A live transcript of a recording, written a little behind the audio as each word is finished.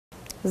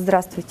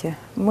Здравствуйте.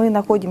 Мы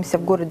находимся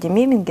в городе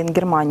Мемминген,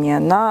 Германия,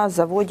 на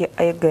заводе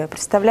АЕГ.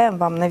 Представляем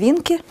вам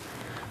новинки.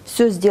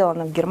 Все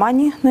сделано в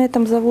Германии на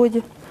этом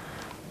заводе.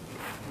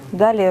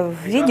 Далее в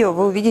видео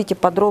вы увидите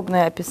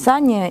подробное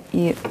описание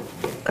и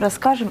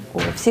расскажем о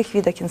всех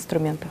видах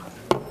инструментов.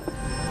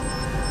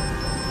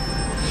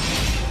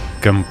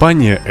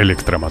 Компания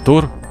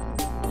 «Электромотор»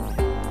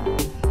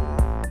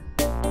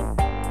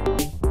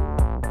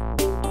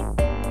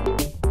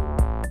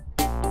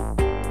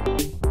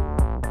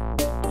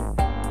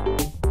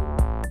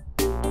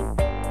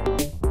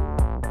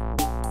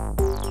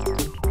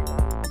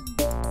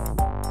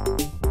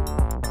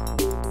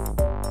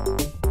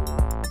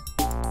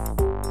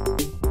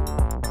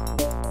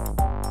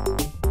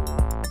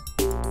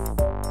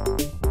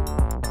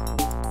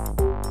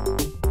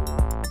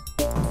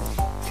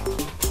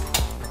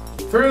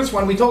 First,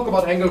 when we talk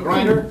about angle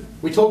grinder,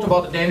 we talked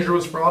about the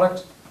dangerous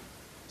product.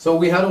 So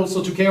we had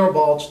also to care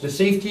about the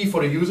safety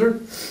for the user.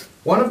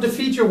 One of the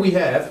features we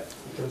have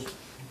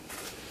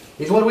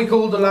is what we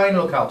call the line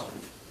lockout.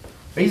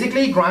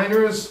 Basically,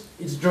 grinders,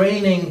 it's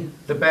draining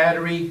the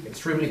battery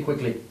extremely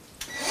quickly.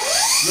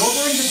 You're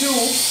opening the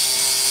tool,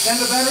 then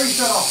the battery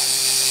shut off.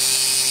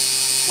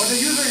 What the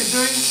user is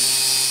doing,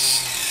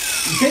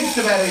 he takes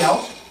the battery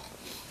out,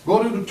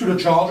 go to the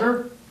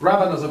charger,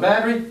 grab another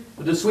battery,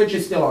 but the switch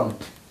is still on.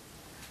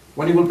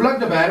 When he will plug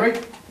the battery,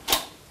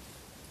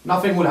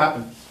 nothing will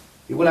happen.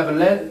 He will have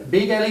a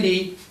big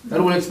LED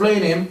that will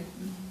explain him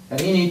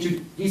that he needs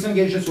to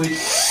disengage the switch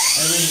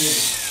and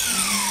re-engage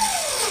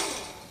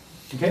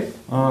it. Okay?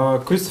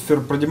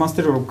 Кристофер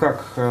продемонстрировал,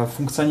 как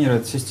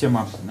функционирует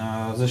система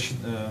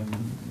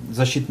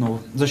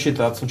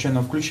защиты от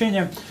случайного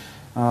включения,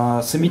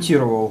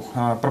 сымитировал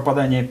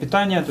пропадание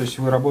питания, то есть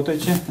вы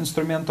работаете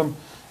инструментом,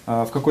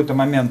 в какой-то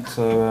момент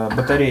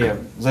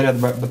заряд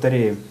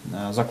батареи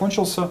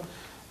закончился,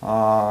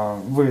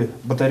 вы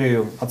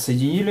батарею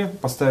отсоединили,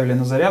 поставили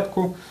на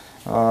зарядку,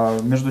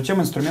 между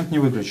тем инструмент не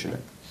выключили.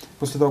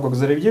 После того, как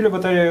зарядили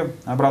батарею,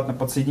 обратно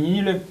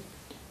подсоединили,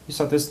 и,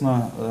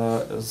 соответственно,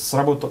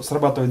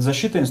 срабатывает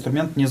защита,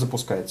 инструмент не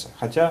запускается,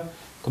 хотя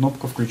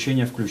кнопка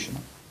включения включена.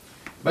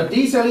 But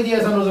this LED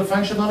has another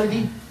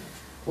functionality.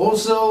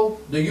 Also,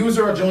 the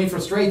user are generally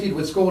frustrated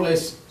with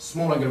scoreless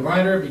small angle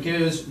grinder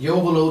because the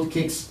overload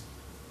kicks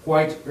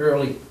quite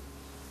early,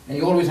 and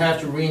you always have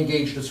to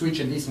re-engage the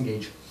switch and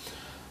disengage.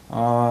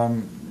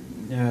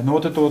 Но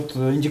вот эта вот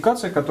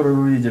индикация, которую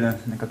вы видели,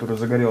 которая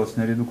загорелась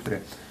на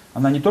редукторе,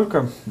 она не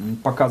только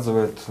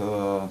показывает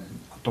о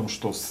том,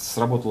 что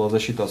сработала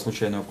защита от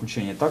случайного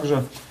включения,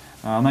 также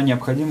она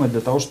необходима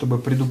для того, чтобы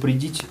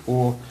предупредить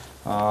о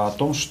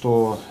том,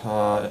 что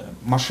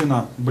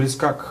машина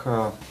близка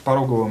к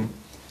пороговым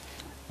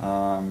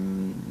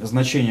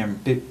значениям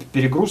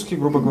перегрузки,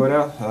 грубо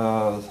говоря,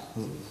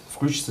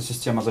 включится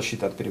система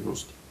защиты от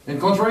перегрузки. And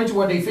contrary to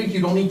what they think,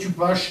 you don't need to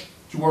push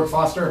to work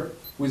faster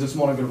with a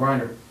small angle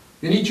grinder.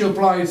 You need to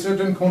apply a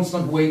certain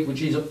constant weight,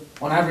 which is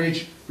on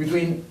average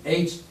between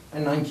 8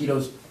 and 9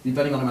 kilos,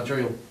 depending on the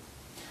material.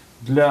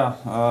 Для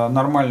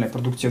нормальной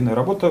продуктивной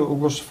работы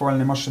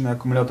углошлифовальной машины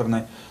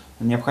аккумуляторной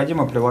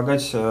необходимо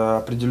прилагать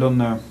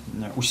определенное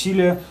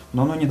усилие,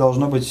 но оно не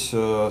должно быть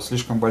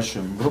слишком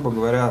большим. Грубо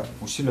говоря,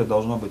 усилие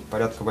должно быть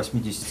порядка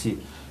 80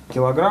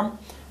 килограмм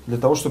для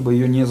того, чтобы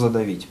ее не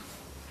задавить.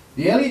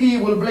 The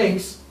LED will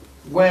blink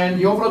when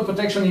the overload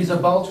protection is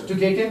about to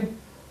kick in.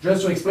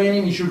 Just to explain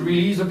him, he should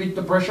release a bit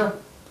the pressure.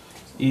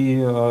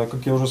 И,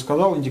 как я уже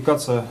сказал,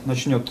 индикация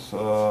начнет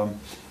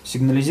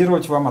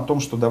сигнализировать вам о том,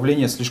 что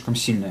давление слишком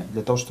сильное,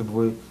 для того, чтобы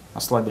вы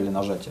ослабили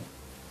нажатие.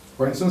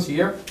 For instance,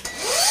 here.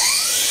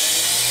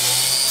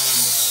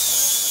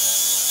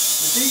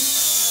 You see?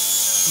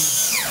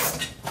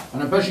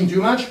 When I'm pushing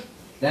too much,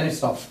 then it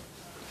stops.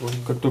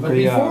 Как только But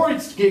before я...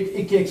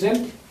 it kicks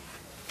in,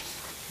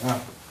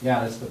 yeah,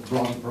 that's the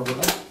blonde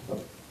problem.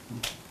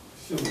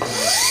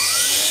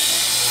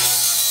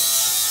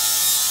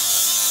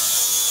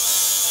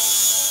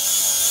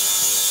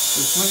 То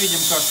есть мы видим,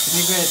 как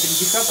мигает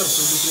индикатор,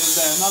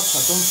 предупреждая нас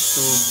о том,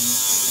 что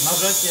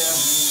нажатие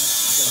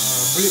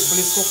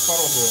близко к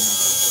пороговому.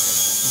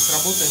 И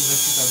сработает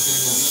защита от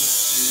перегрузки.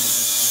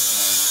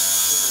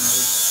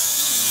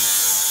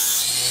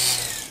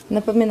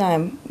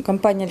 Напоминаем,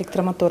 компания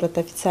 «Электромотор» — это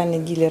официальный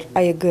дилер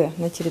АЕГ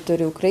на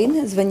территории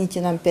Украины.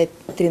 Звоните нам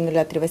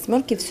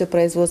 53038. Все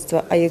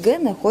производство АЕГ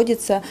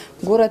находится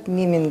город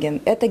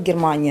Мемминген. Это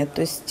Германия.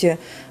 То есть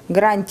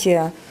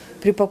гарантия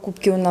при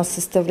покупке у нас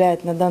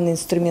составляет на данный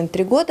инструмент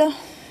 3 года.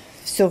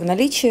 Все в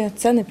наличии,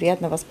 цены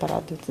приятно вас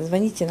порадуют.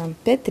 Звоните нам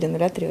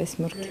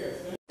 53038.